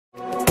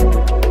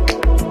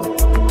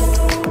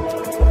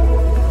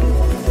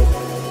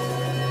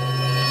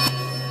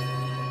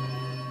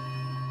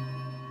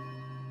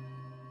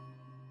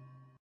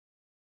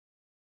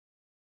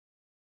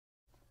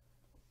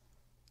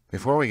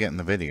Before we get in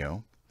the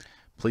video,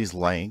 please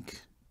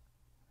like,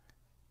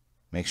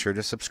 make sure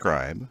to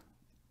subscribe,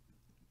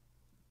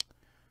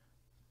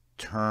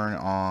 turn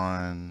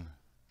on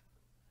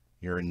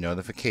your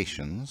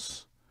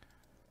notifications,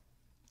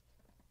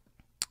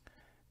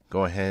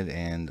 go ahead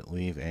and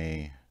leave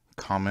a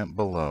comment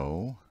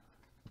below,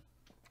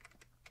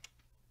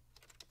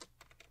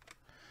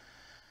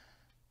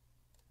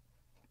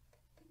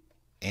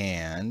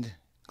 and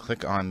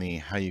click on the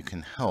How You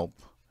Can Help,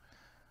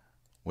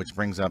 which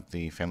brings up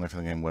the Family for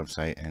the Game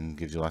website and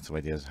gives you lots of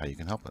ideas how you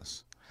can help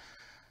us.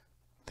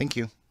 Thank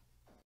you.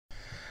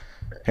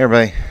 Hey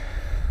everybody,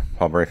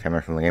 Paul Berry,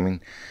 Family for the Gaming,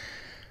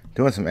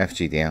 doing some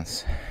FG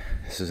dance.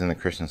 This is in the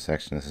Christian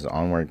section. This is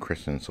Onward,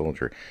 Christian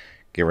Soldier.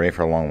 Get ready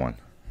for a long one.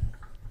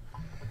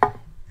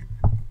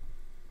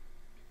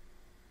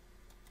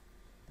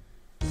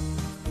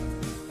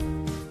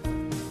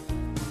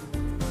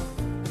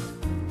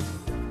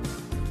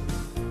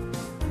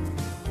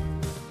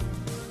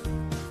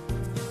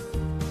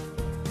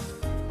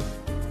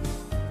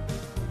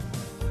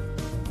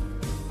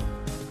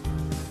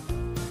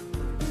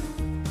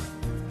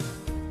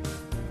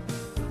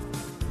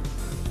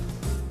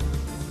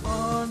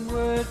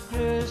 Onward,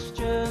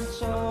 Christian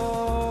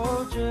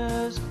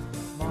soldiers,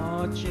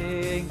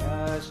 marching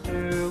as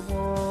to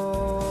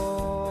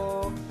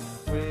war,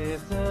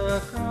 with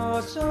the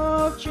cross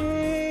of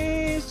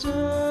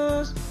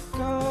Jesus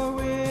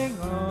going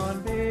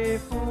on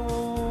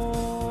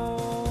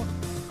before.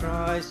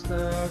 Christ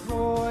the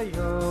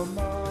royal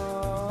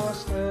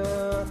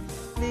master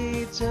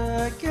leads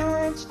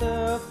against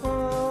the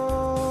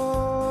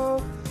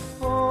foe,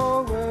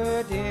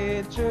 forward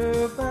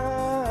into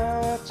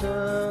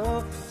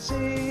battle,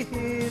 see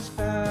his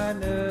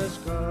banners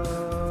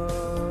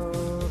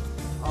go.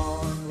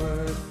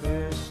 Onward,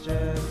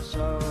 Christian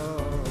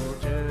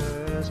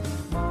soldiers,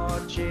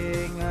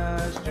 marching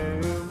as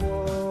to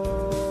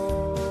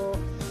war,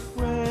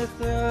 with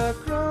the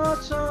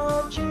cross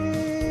of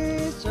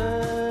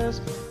Jesus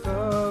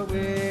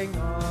going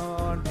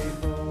on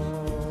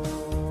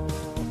before.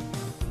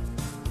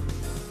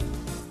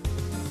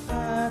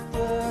 At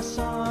the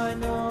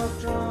sign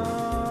of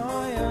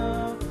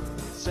triumph,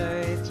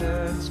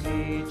 Satan's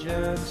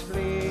legions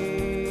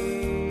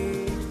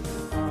flee.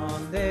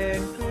 On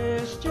then,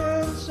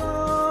 Christian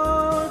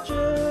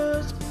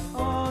soldiers,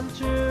 on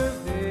to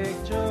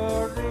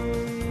victory.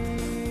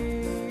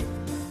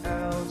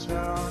 Hell's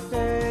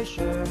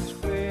foundations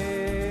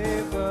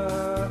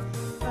quiver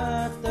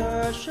at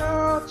the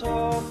shout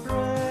of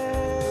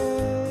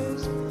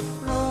praise.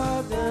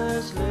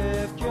 Brothers,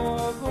 lift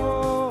your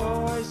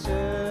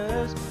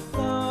voices,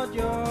 loud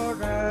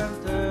your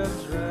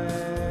anthems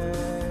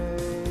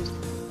raise.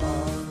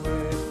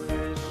 Onward,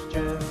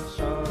 Christian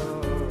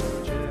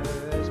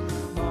soldiers,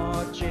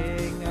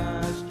 marching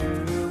as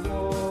to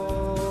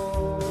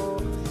war,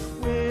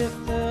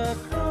 with the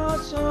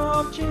cross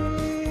of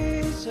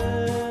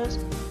Jesus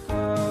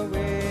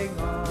going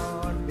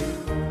on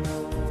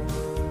before.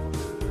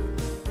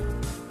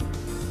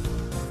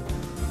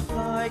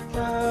 Like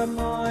a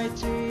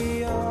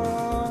mighty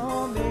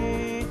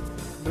army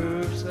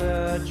moves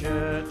the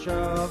Church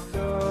of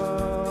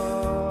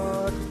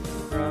God.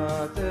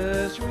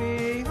 Brothers,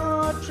 we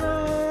are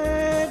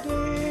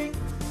treading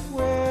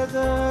where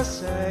the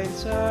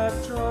saints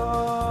have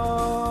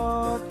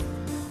trod.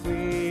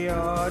 We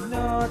are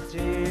not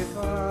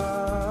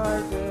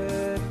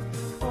divided,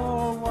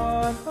 for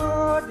one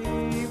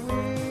body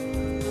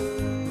we,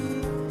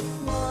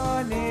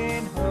 one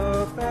in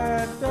hope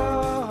and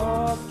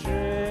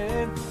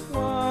doctrine,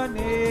 one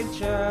in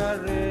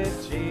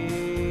charity.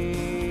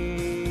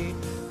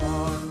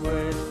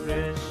 Onward,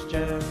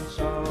 Christian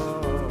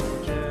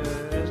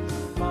soldiers,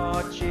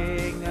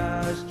 marching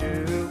as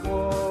to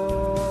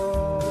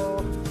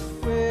war,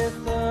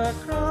 with the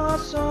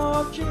cross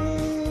of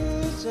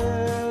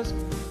Jesus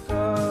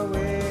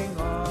going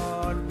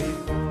on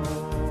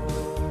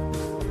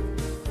before.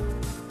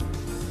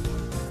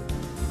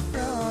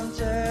 Crowns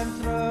and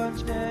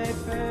thrones may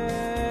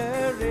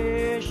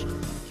perish,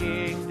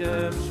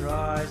 kingdoms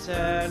rise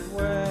and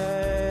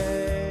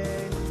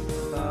wane,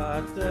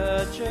 but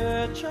the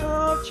Church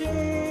of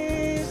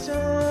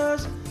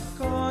Jesus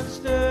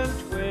constant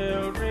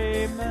will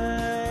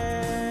remain.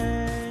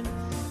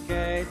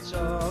 Gates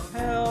of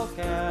hell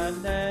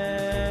can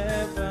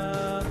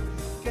never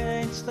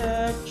against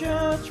the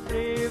Church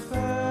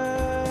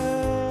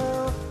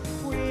prevail.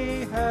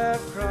 We have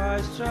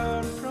Christ's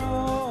own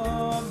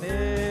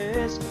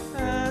promise,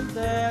 and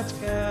that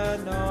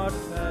cannot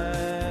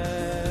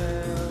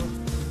fail.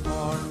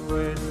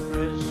 Onward,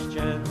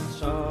 Christian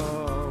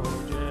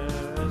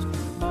soldiers,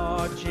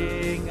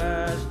 marching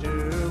as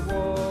to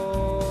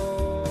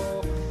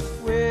war,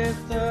 with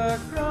the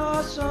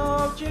cross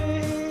of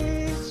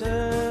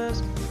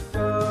Jesus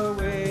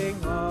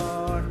going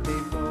on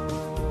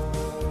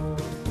before.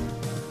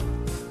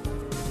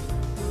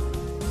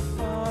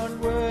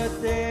 Onward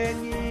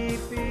then, ye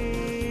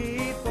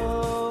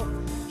people,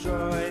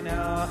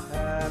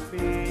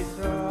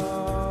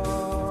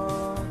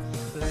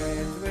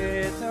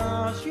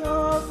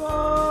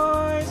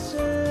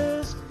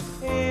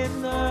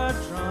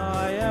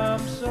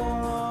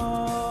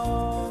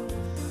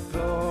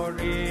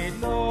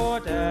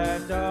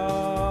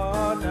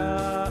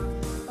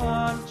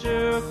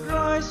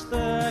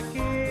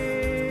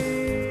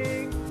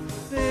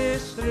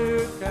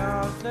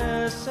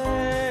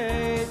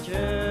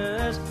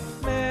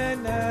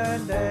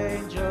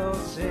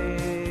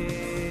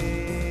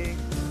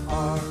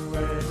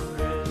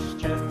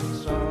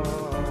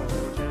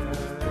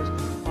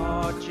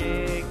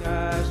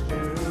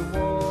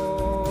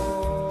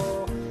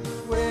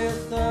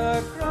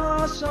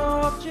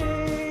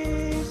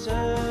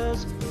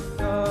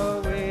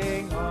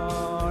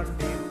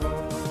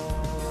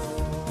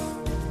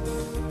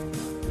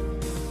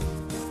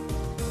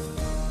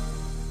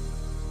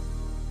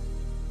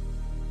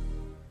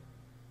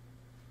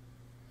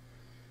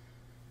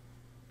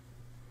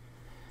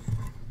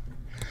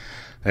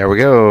 There we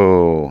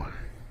go.